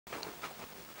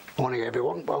Morning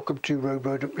everyone, welcome to Road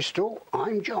Rodent Restore.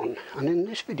 I'm John, and in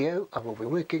this video I will be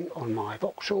working on my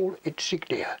Vauxhall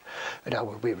Insignia and I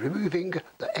will be removing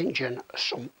the engine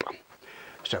sump.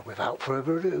 So without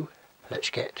further ado, let's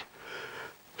get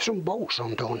some bolts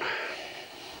undone.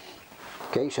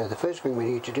 Okay, so the first thing we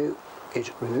need to do is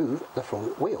remove the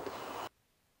front wheel.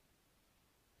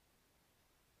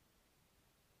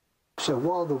 So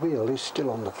while the wheel is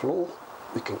still on the floor,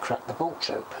 we can crack the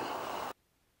bolts open.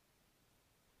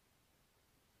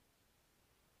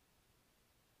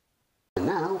 And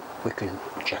now we can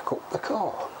jack up the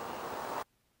car.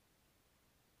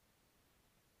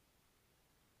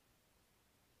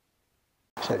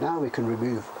 So now we can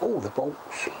remove all the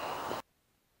bolts.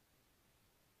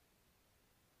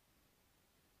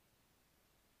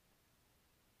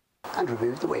 And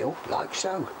remove the wheel like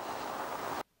so.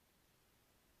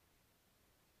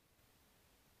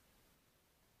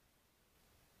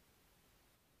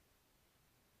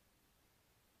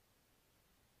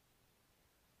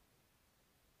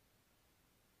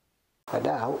 And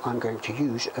now I'm going to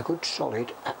use a good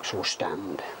solid axle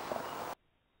stand.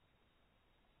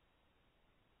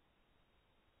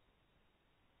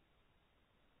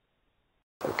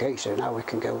 Okay, so now we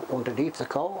can go underneath the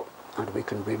car and we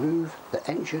can remove the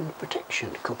engine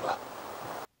protection cover.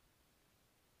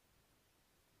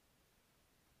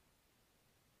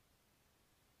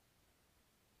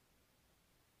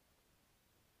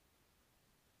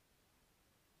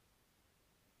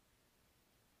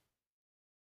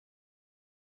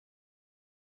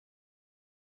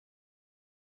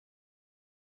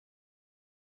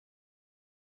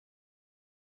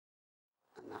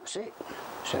 And that's it.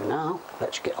 So now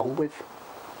let's get on with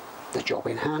the job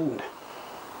in hand.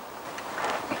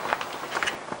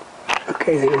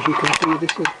 Okay, then as you can see,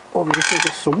 this is obviously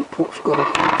the sump what's got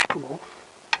to come off.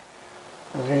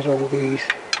 And there's all these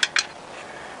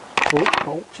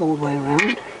bolts all the way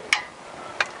around.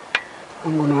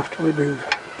 I'm going to have to remove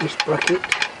this bracket.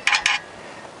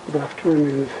 I'm going to have to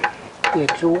remove the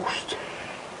exhaust.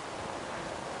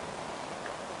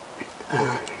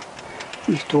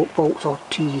 These torque bolts are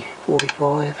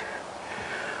T45,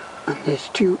 and there's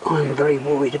two I'm very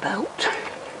worried about,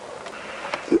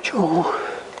 which are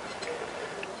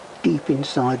deep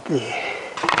inside there.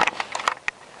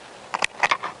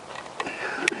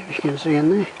 As you can see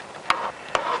in there,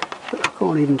 but I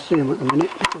can't even see them at the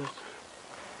minute because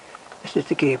this is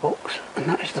the gearbox and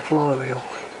that is the flywheel,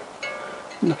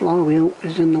 and the flywheel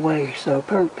is in the way, so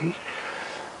apparently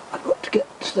I've got to get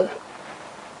the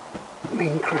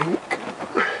main crank,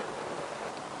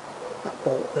 that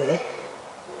bolt there,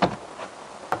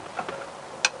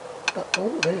 that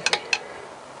bolt there,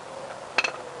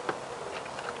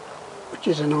 which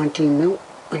is a 19mm,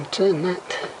 and turn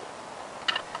that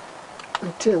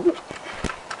until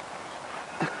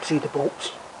I can see the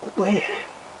bolts up there.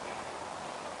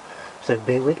 So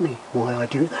bear with me while I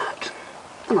do that,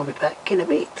 and I'll be back in a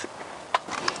bit.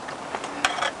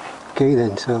 Okay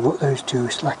then, so I've got those two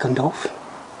slackened off.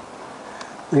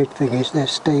 Weird thing is they're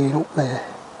staying up there.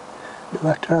 No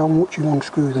matter how much you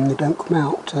unscrew them, they don't come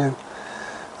out, so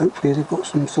hopefully they've got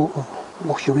some sort of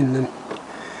washer in them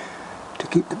to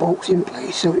keep the bolts in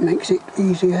place, so it makes it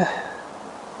easier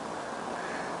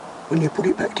when you put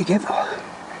it back together.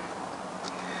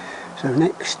 So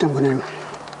next I'm going to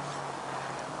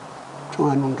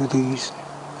try and undo these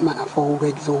manifold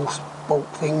exhaust bolt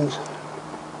things.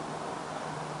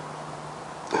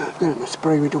 I'm going to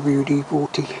spray with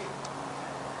WD-40.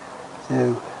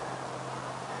 So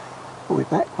I'll be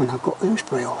back when I've got those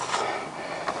spray off.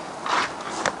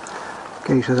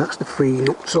 Okay, so that's the 3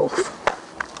 nuts off.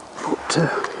 But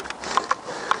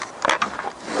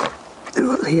they've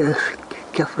got the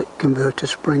Catholic converter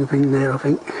spring thing there, I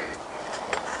think,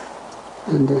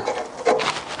 and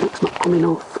it's not coming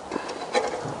off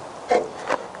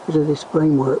because of this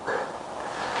framework.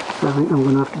 So I think I'm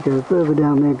going to have to go further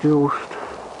down the exhaust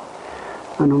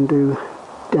and undo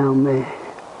down there.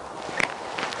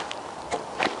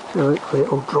 So hopefully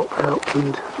it'll drop out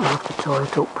and I'll have to tie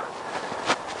it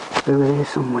up over there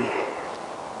somewhere.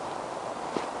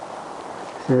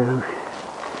 So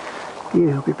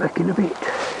yeah, I'll be back in a bit.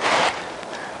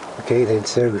 Okay then,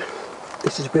 so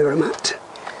this is where I'm at.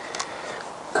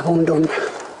 I've undone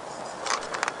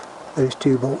those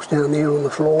two bolts down there on the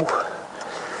floor,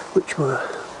 which were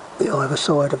the either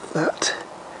side of that.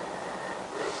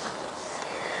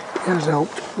 It has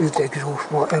helped move the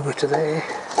exhaust right over to there.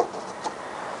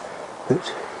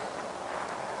 But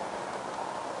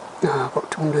now I've got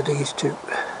to undo these two,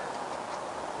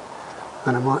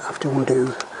 and I might have to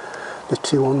undo the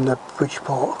two on the bridge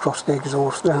part across the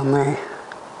exhaust down there.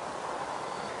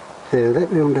 So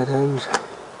let me undo those,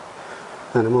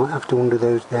 and I might have to undo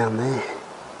those down there,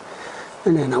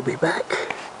 and then I'll be back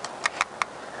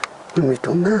when we've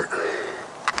done that.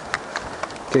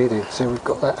 Okay then, so we've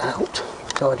got that out,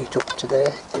 tied it up to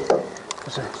there,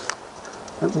 because I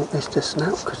don't want this to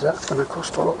snap, because that's going to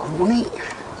cost a lot of money.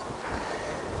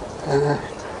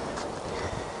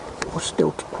 It was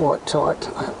still quite tight,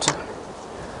 I had to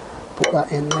put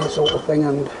that in there sort of thing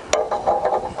and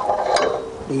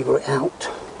lever it out.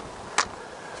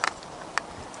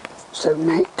 So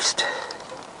next,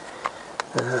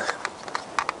 if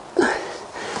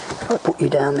I put you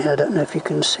down there, I don't know if you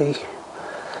can see,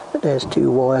 but there's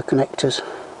two wire connectors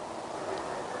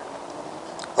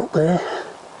up there.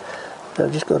 So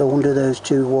I've just got to undo those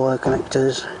two wire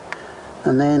connectors,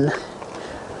 and then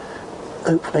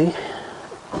hopefully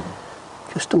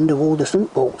just undo all the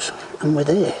sump bolts, and we're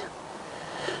there.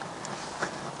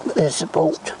 But there's the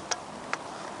bolt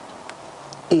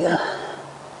here,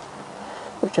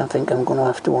 which I think I'm going to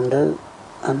have to undo,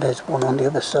 and there's one on the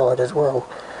other side as well,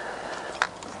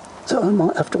 so I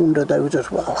might have to undo those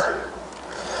as well.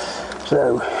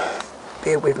 So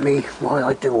bear with me while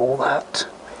I do all that.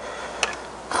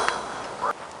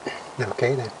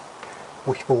 Okay then,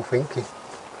 wishful thinking.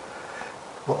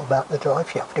 What about the drive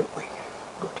shaft, didn't we?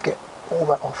 Got to get all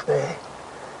that off there.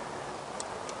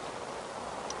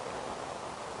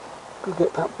 Could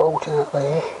get that bolt out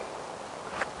there.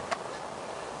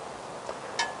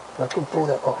 I can pull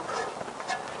that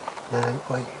off. Now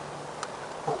hopefully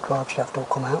that drive shaft will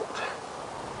come out.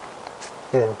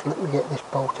 Yeah, let me get this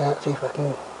bolt out, see if I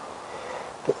can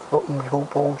get the bottom of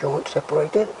the ball joint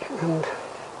separated, and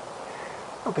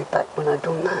I'll be back when I've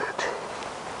done that.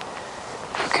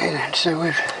 Okay then, so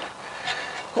we've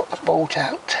got the bolt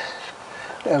out.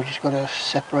 I've just got to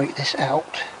separate this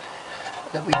out,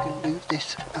 then we can move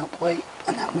this out the way,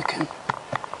 and then we can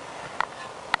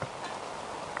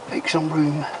make some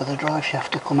room for the drive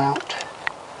shaft to come out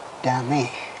down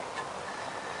there.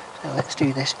 So let's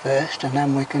do this first, and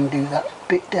then we can do that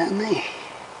bit down there.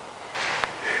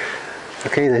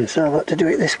 Okay then, so I've got to do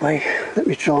it this way. Let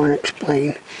me try and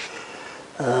explain.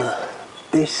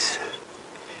 This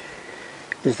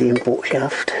is the import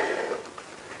shaft.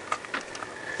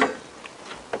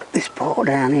 This part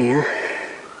down here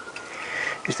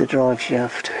is the drive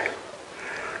shaft,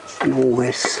 and all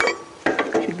this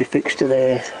should be fixed to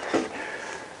there,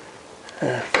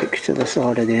 fixed to the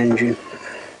side of the engine.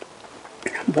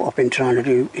 What I've been trying to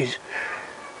do is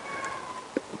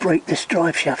break this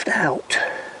drive shaft out.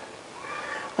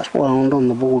 That's why I undone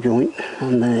the ball joint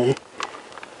on there,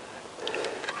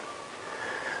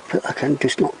 but I can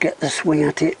just not get the swing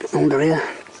at it under here,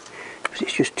 because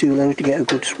it's just too low to get a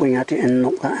good swing at it and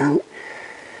knock that out.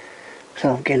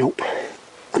 So I've gone up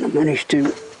and I've managed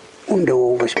to undo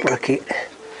all this bracket,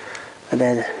 and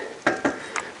then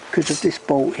because of this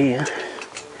bolt here,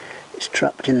 it's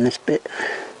trapped in this bit.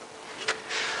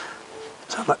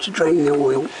 So I've had to drain the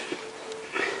oil,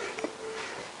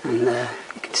 and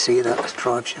you can see that the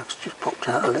drive shaft's just popped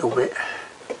out a little bit.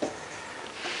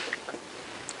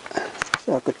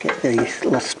 So I could get the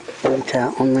last bolt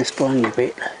out on this flange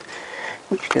bit,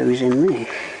 which goes in there.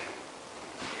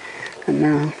 And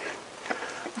now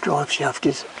the drive shaft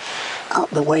is out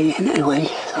the way anyway,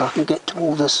 so I can get to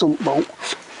all the sump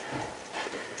bolts.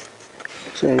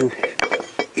 So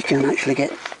you can actually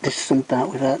get this sump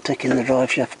out without taking the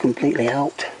drive shaft completely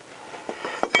out.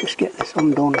 Just get this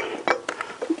undone,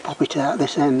 pop it out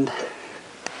this end.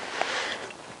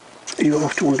 You'll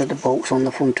have to undo the bolts on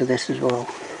the front of this as well.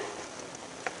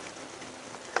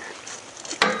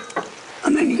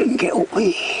 And then you can get up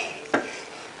here.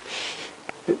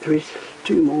 But there is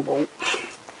two more bolts.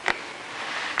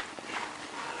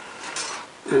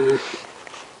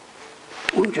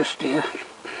 One just here.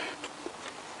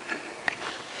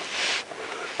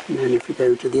 And then if you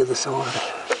go to the other side,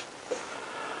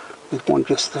 there's one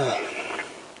just there.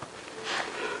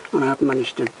 And I've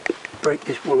managed to break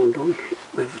this one undone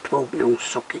with a 12mm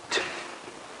socket,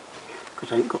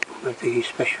 because I ain't got one of these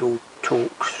special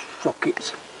Torx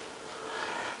sockets.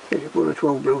 If you put a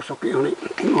 12mm socket on it,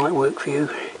 it might work for you.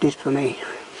 It did for me.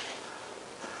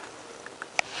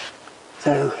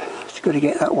 So just got to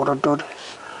get that one undone,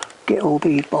 get all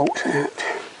these bolts out,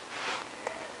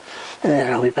 and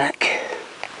then I'll be back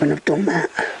when I've done that.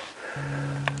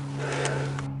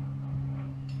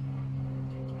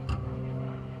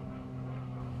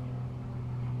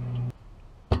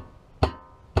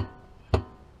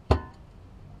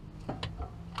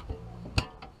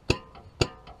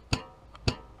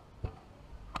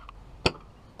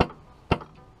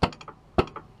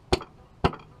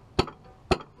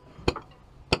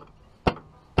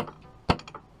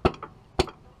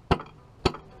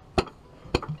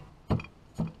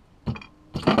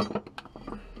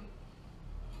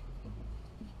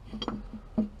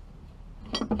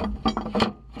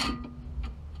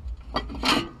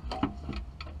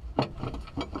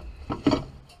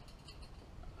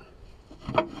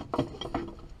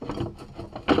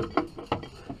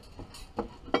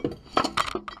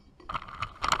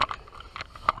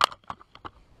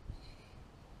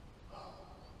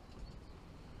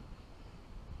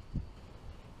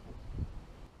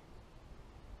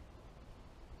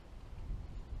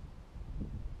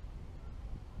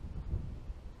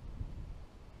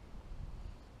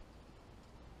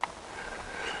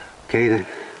 Okay then,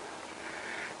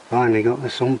 finally got the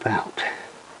sump out.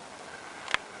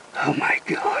 Oh my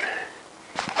god.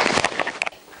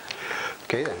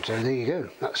 Okay then, so there you go.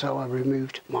 That's how I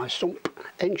removed my sump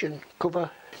engine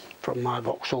cover from my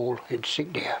Vauxhall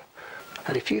Insignia.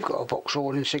 And if you've got a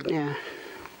Vauxhall Insignia,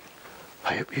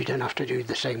 I hope you don't have to do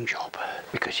the same job,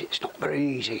 because it's not very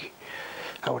easy.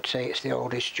 I would say it's the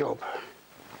hardest job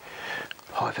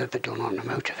I've ever done on a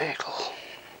motor vehicle.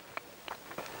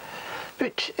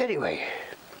 But anyway,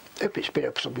 hope it's been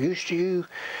of some use to you.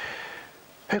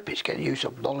 Hope it's getting you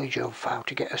some knowledge of how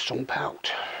to get a sump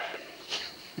out.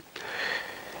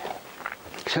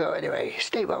 So anyway,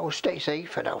 stay well, stay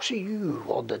safe, and I'll see you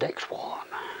on the next one.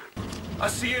 I'll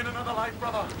see you in another life,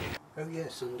 brother. Oh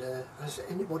yes, and has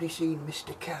anybody seen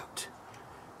Mr. Cat?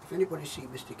 If anybody's seen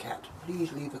Mr. Cat,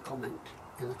 please leave a comment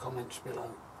in the comments below.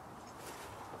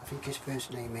 I think his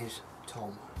first name is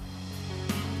Tom.